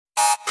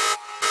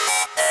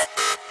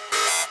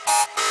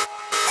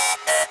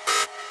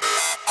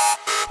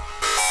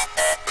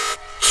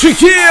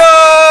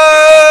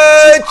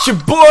Yeah, it's your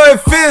boy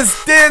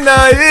Fist in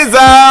his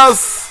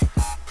house.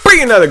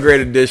 Bring another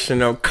great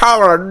edition of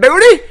Call of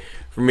Duty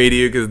for me to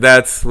you, because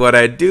that's what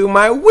I do.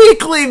 My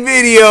weekly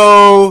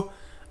video.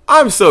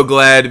 I'm so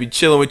glad to be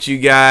chilling with you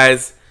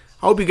guys.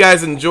 I hope you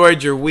guys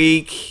enjoyed your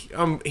week.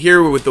 I'm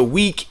here with the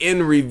week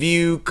in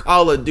review.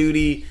 Call of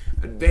Duty,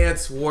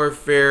 Advanced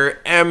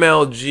Warfare,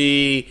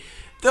 MLG,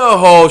 the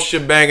whole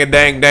shebang a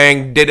dang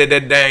dang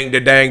dang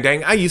dang dang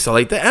dang. I used to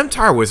like the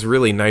MTAR was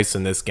really nice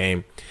in this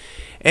game.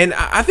 And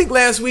I think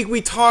last week we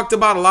talked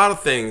about a lot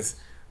of things.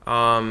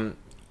 And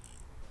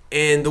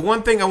the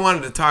one thing I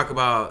wanted to talk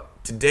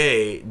about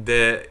today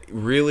that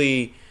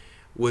really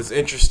was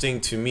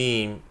interesting to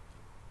me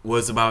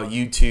was about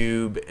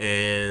YouTube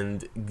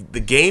and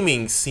the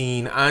gaming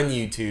scene on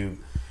YouTube.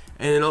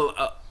 And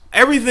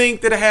everything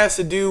that has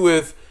to do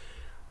with,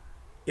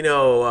 you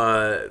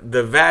know,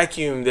 the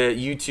vacuum that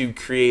YouTube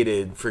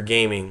created for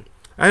gaming.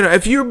 I don't know,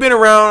 if you've been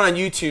around on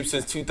YouTube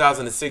since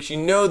 2006, you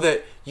knew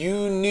that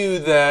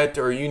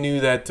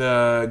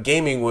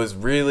gaming was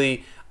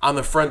really on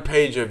the front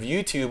page of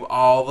YouTube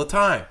all the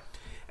time.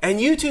 And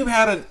YouTube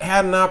had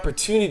an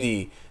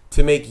opportunity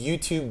to make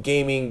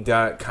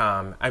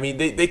YouTubeGaming.com. I mean,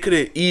 they could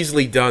have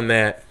easily done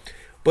that,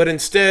 but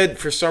instead,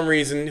 for some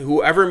reason,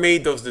 whoever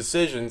made those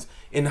decisions,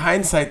 in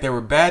hindsight, they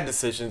were bad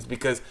decisions,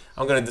 because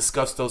I'm going to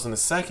discuss those in a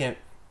second.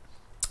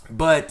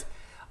 But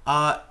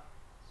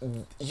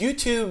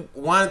YouTube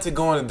wanted to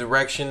go in a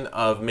direction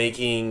of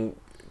making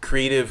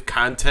creative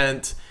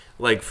content,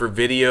 like for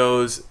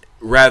videos,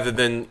 rather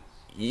than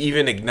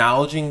even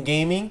acknowledging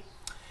gaming.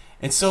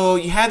 And so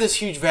you had this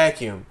huge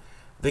vacuum.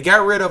 They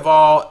got rid of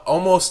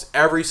almost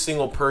every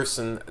single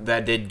person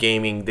that did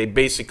gaming. They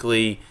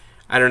basically,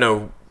 I don't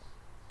know,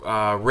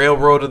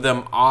 railroaded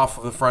them off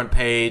of the front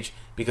page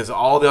because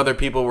all the other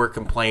people were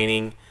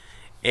complaining,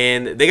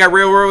 and they got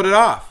railroaded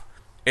off.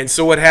 And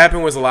so what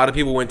happened was a lot of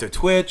people went to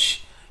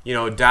Twitch, you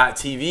know,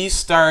 .tv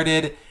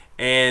started,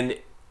 and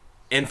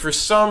for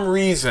some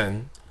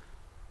reason,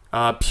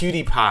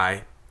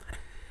 PewDiePie,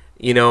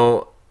 you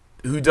know,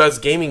 who does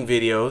gaming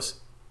videos,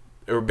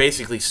 or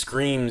basically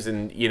screams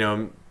and, you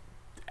know,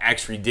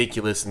 acts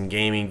ridiculous in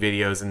gaming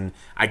videos, and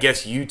I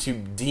guess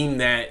YouTube deemed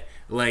that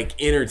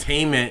like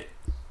entertainment,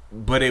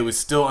 but it was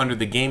still under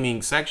the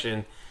gaming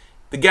section.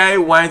 The guy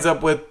winds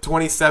up with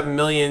 27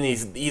 million.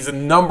 He's a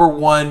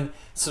 #1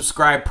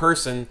 subscribed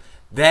person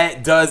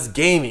that does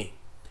gaming.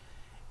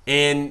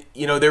 And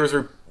you know, there was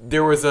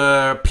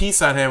a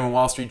piece on him in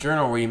Wall Street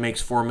Journal where he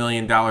makes $4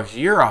 million a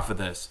year off of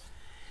this.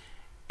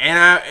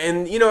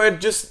 And you know,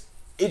 it just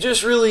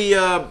really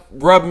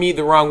rubbed me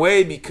the wrong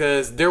way,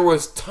 because there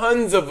was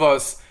tons of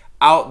us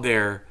out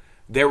there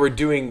that were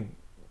doing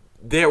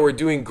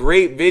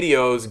great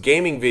videos,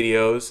 gaming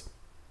videos,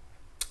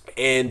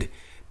 and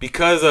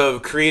because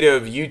of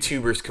creative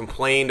YouTubers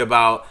complained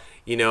about,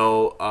 you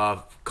know,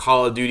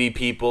 Call of Duty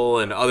people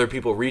and other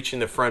people reaching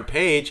the front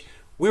page,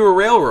 we were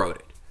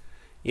railroaded,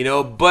 you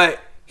know. But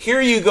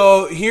here you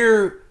go,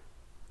 here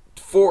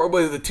for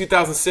was it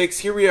 2006?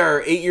 Here we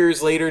are, 8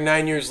 years later,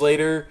 9 years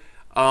later.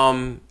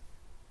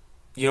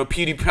 You know,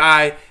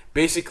 PewDiePie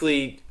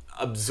basically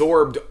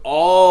absorbed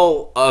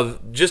all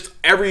of just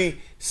every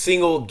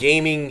single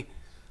gaming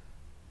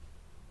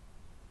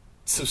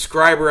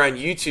subscriber on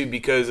YouTube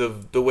because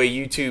of the way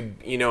YouTube,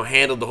 you know,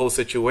 handled the whole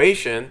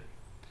situation.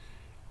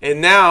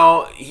 And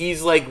now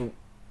he's like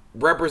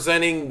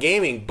representing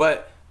gaming.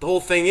 But the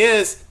whole thing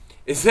is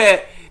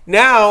that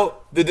now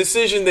the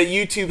decision that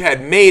YouTube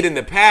had made in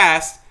the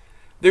past,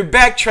 they're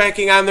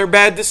backtracking on their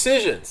bad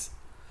decisions.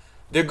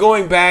 They're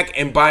going back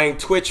and buying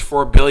Twitch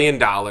for $1 billion.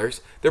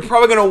 They're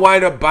probably going to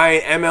wind up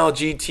buying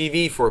MLG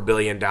TV for $1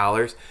 billion.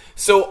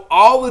 So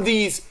all of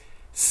these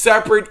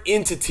separate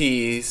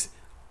entities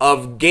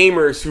of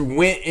gamers who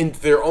went into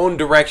their own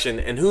direction,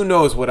 and who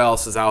knows what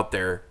else is out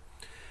there.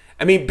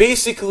 I mean,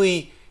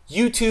 basically,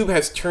 YouTube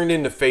has turned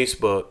into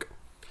Facebook,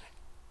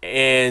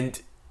 and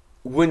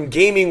when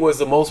gaming was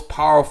the most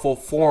powerful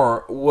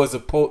what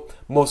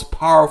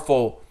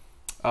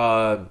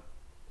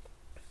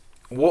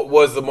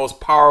was the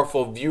most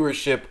powerful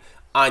viewership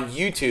on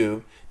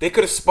YouTube, they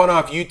could have spun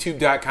off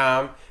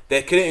YouTube.com.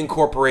 They could have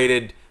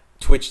incorporated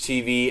Twitch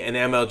TV and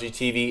MLG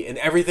TV and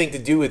everything to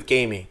do with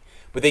gaming.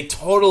 But they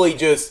totally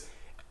just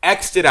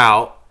X'd it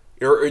out,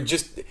 or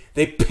just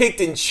they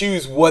picked and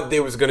choose what they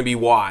was going to be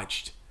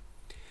watched.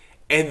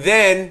 And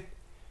then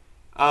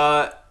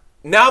now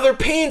they're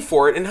paying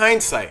for it in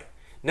hindsight.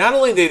 Not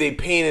only are they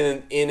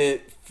paying in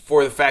it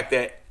for the fact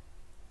that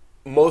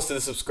most of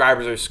the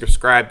subscribers are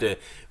subscribed to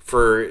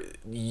for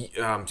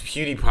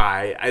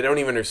PewDiePie. I don't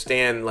even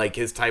understand like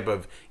his type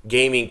of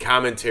gaming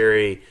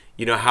commentary,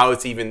 you know, how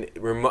it's even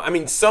remote. I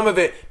mean, some of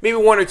it, maybe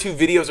 1 or 2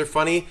 videos are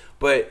funny,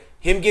 but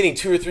him getting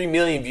 2 or 3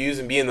 million views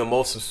and being the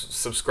most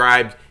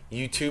subscribed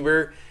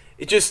YouTuber,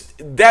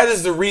 that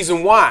is the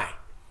reason why.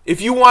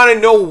 If you want to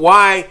know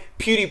why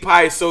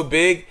PewDiePie is so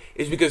big,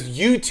 it's because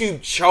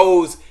YouTube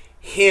chose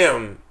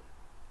him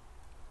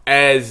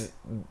as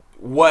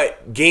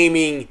what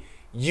gaming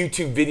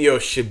YouTube videos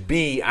should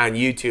be on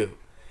YouTube.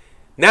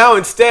 Now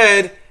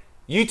instead,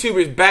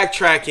 YouTube is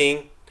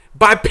backtracking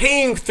by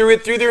paying through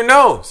their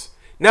nose.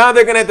 Now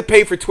they're going to have to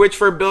pay for Twitch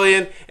for $1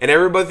 billion and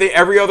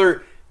every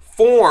other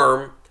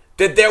form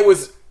that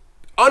was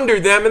under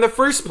them in the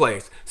first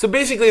place. So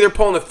basically they're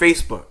pulling a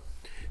Facebook.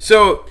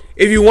 So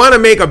if you want to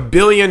make $1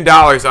 billion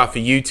off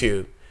of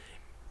YouTube,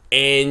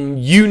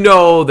 and you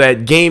know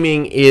that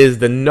gaming is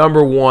the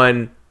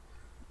 #1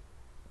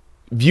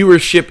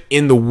 viewership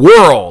in the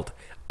world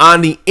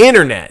on the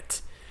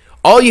internet,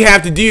 all you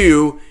have to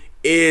do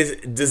is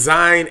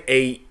design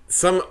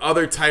some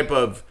other type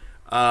of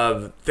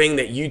thing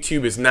that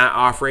YouTube is not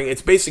offering.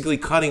 It's basically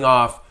cutting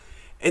off.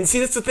 And see,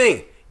 that's the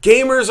thing.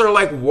 Gamers are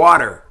like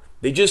water.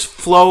 They just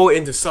flow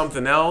into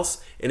something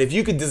else. And if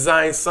you could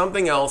design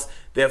something else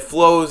that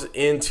flows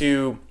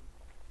into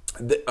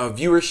a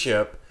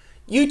viewership,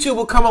 YouTube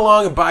will come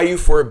along and buy you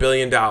for $1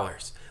 billion,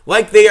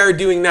 like they are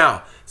doing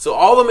now. So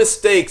all the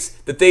mistakes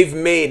that they've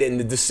made and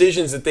the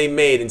decisions that they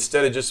made,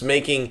 instead of just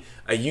making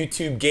a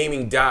YouTube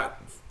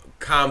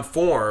gaming.com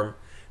form,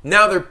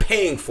 now they're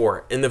paying for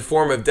it in the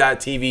form of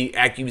 .tv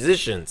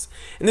acquisitions.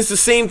 And it's the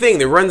same thing.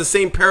 They run the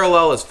same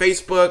parallel as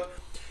Facebook,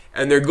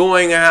 and they're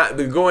going out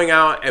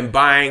and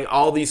buying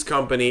all these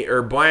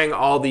buying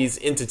all these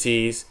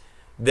entities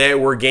that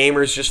were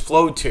gamers just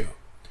flowed to.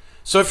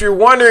 So if you're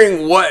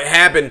wondering what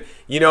happened,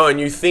 and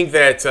you think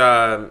that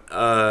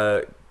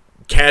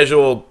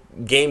casual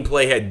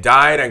gameplay had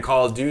died on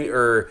Call of Duty,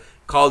 or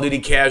Call of Duty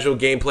casual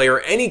gameplay, or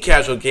any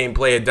casual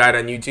gameplay had died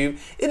on YouTube,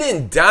 it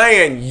didn't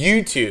die on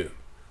YouTube.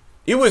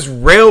 It was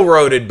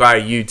railroaded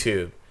by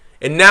YouTube.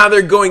 And now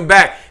they're going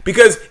back.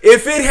 Because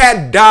if it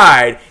had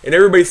died, and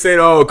everybody's saying,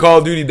 oh, Call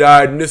of Duty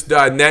died, and this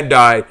died, and that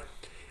died,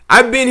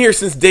 I've been here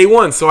since day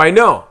one, so I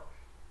know.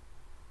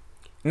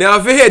 Now,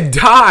 if it had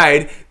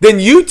died, then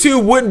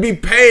YouTube wouldn't be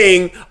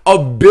paying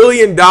 $1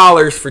 billion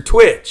for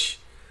Twitch.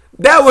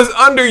 That was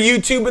under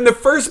YouTube in the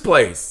first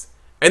place.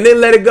 And they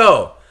let it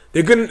go.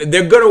 They're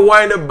gonna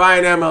wind up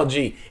buying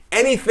MLG.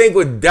 Anything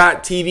with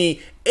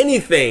 .tv,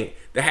 anything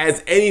that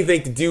has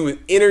anything to do with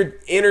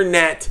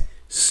internet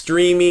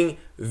streaming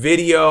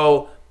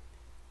video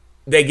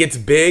that gets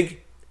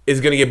big is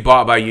going to get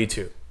bought by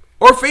YouTube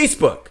or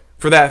Facebook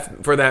for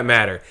that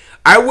matter.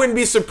 I wouldn't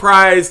be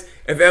surprised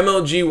if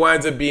MLG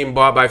winds up being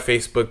bought by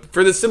Facebook,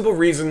 for the simple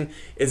reason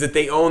is that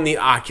they own the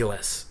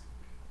Oculus.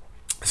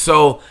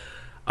 So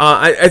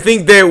I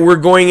think that we're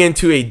going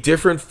into a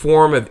different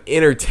form of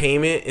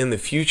entertainment in the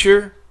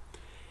future,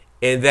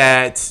 and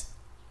that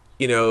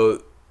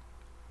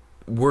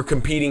we're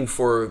competing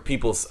for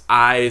people's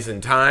eyes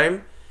and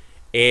time.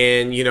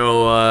 And,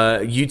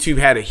 YouTube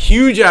had a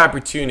huge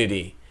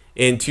opportunity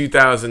in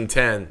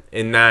 2010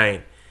 and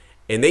 9.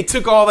 And they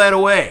took all that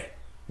away.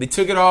 They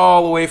took it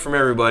all away from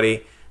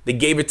everybody. They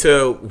gave it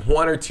to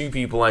 1 or 2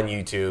 people on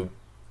YouTube.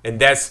 And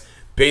that's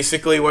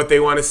basically what they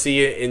want to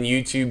see in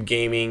YouTube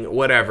gaming,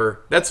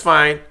 whatever. That's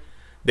fine.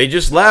 They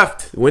just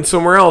left, went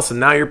somewhere else, and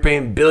now you're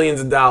paying billions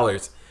of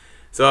dollars.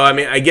 So, I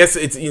mean, I guess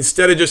it's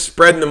instead of just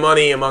spreading the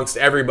money amongst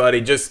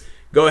everybody, just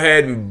go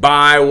ahead and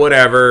buy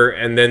whatever,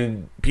 and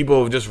then people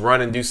will just run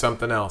and do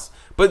something else.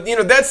 But,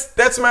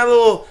 that's my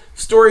little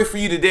story for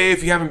you today.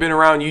 If you haven't been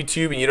around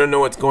YouTube and you don't know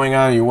what's going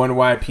on, you wonder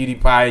why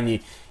PewDiePie, and you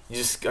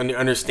just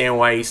understand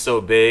why he's so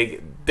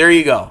big, there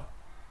you go.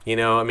 You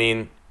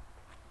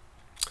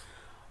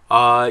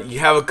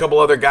have a couple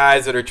other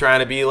guys that are trying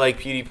to be like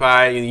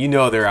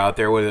PewDiePie. They're out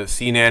there with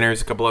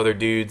C-Nanners, a couple other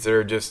dudes that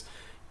are just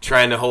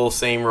trying to hold the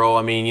same role.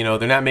 I mean,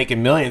 they're not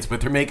making millions,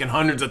 but they're making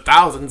hundreds of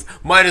thousands.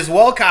 Might as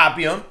well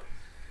copy them.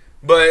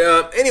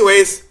 But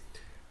anyways,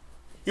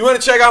 you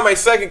want to check out my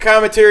second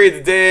commentary of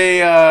the day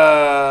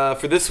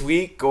for this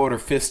week, go to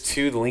Fist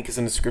 2. The link is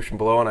in the description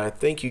below. And I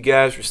thank you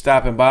guys for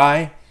stopping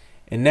by.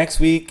 And next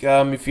week,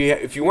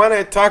 if you want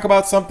to talk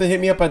about something, hit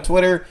me up on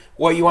Twitter,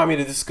 what you want me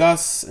to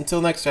discuss.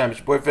 Until next time, it's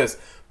your boy Fist.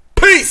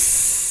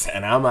 Peace!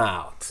 And I'm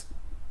out.